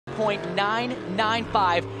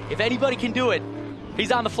1.995. If anybody can do it,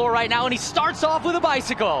 he's on the floor right now, and he starts off with a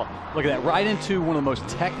bicycle. Look at that, right into one of the most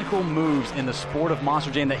technical moves in the sport of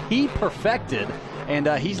Monster Jam that he perfected, and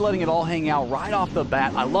he's letting it all hang out right off the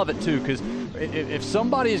bat. I love it, too, because if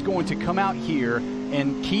somebody is going to come out here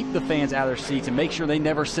and keep the fans out of their seats and make sure they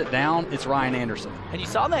never sit down, it's Ryan Anderson. And you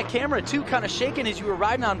saw that camera, too, kind of shaking as you were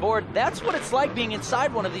riding on board. That's what it's like being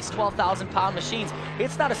inside one of these 12,000-pound machines.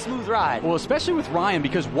 It's not a smooth ride. Well, especially with Ryan,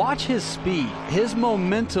 because watch his speed. His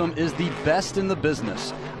momentum is the best in the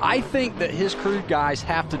business. I think that his crew guys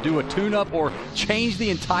have to do a tune-up or change the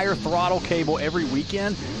entire throttle cable every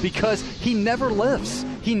weekend because he never lifts.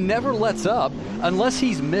 He never lets up unless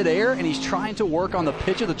he's midair and he's trying to work on the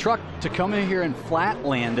pitch of the truck to come in here and flat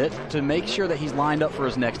land it to make sure that he's lined up for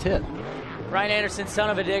his next hit. Ryan Anderson, son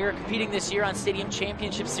of a digger, competing this year on Stadium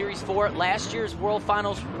Championship Series 4, last year's World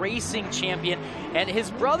Finals racing champion. And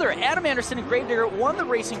his brother, Adam Anderson and Gravedigger, won the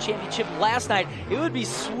racing championship last night. It would be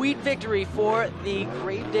sweet victory for the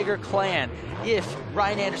Gravedigger clan if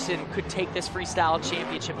Ryan Anderson could take this freestyle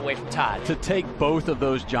championship away from Todd. To take both of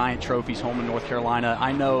those giant trophies home in North Carolina,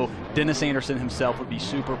 I know Dennis Anderson himself would be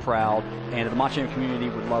super proud, and the Monster Jam community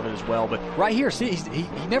would love it as well. But right here, see,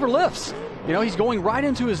 he never lifts. You know, he's going right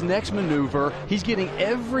into his next maneuver. He's getting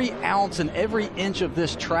every ounce and every inch of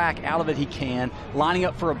this track out of it he can, lining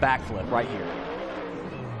up for a backflip right here.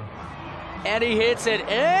 And he hits it,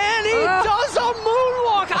 and he does a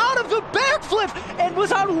moonwalk out of the backflip and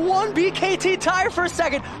was on one BKT tire for a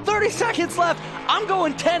second. 30 seconds left. I'm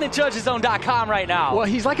going 10 at judgeszone.com right now. Well,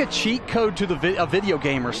 he's like a cheat code to a video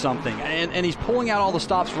game or something, and he's pulling out all the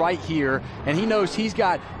stops right here, and he knows he's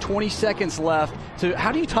got 20 seconds left.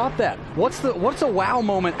 How do you top that? What's a wow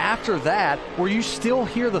moment after that where you still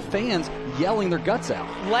hear the fans yelling their guts out?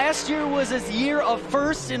 Last year was his year of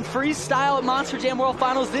firsts in freestyle at Monster Jam World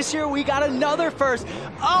Finals. This year we got another first.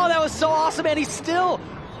 Oh, that was so awesome, and he still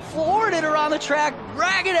floored it around the track,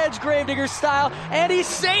 ragged edge Gravedigger style, and he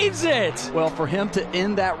saves it. Well, for him to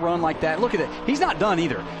end that run like that, look at it. He's not done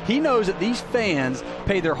either. He knows that these fans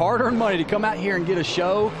paid their hard-earned money to come out here and get a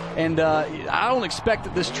show, and I don't expect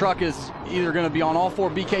that this truck is either going to be on all 4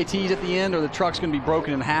 BKTs at the end or the truck's going to be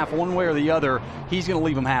broken in half. One way or the other, he's going to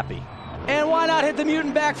leave them happy. And why not hit the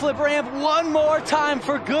mutant backflip ramp one more time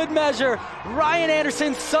for good measure? Ryan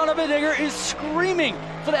Anderson, son of a digger, is screaming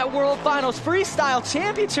for that World Finals Freestyle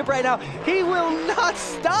Championship right now. He will not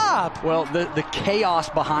stop. Well, the chaos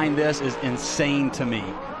behind this is insane to me.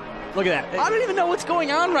 Look at that. I don't even know what's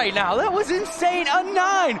going on right now. That was insane. A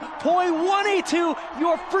 9.182.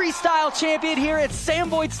 Your freestyle champion here at Sam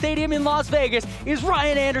Boyd Stadium in Las Vegas is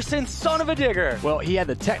Ryan Anderson, son of a digger. Well, he had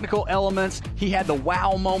the technical elements. He had the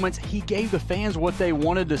wow moments. He gave the fans what they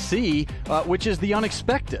wanted to see, which is the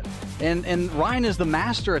unexpected. And Ryan is the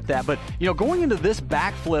master at that. But, you know, going into this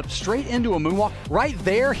backflip straight into a moonwalk, right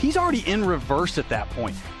there, he's already in reverse at that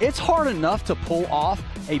point. It's hard enough to pull off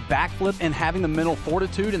a backflip and having the mental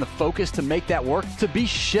fortitude and the focus to make that work. To be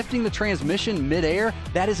shifting the transmission midair,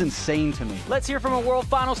 that is insane to me. Let's hear from a World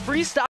Finals freestyle.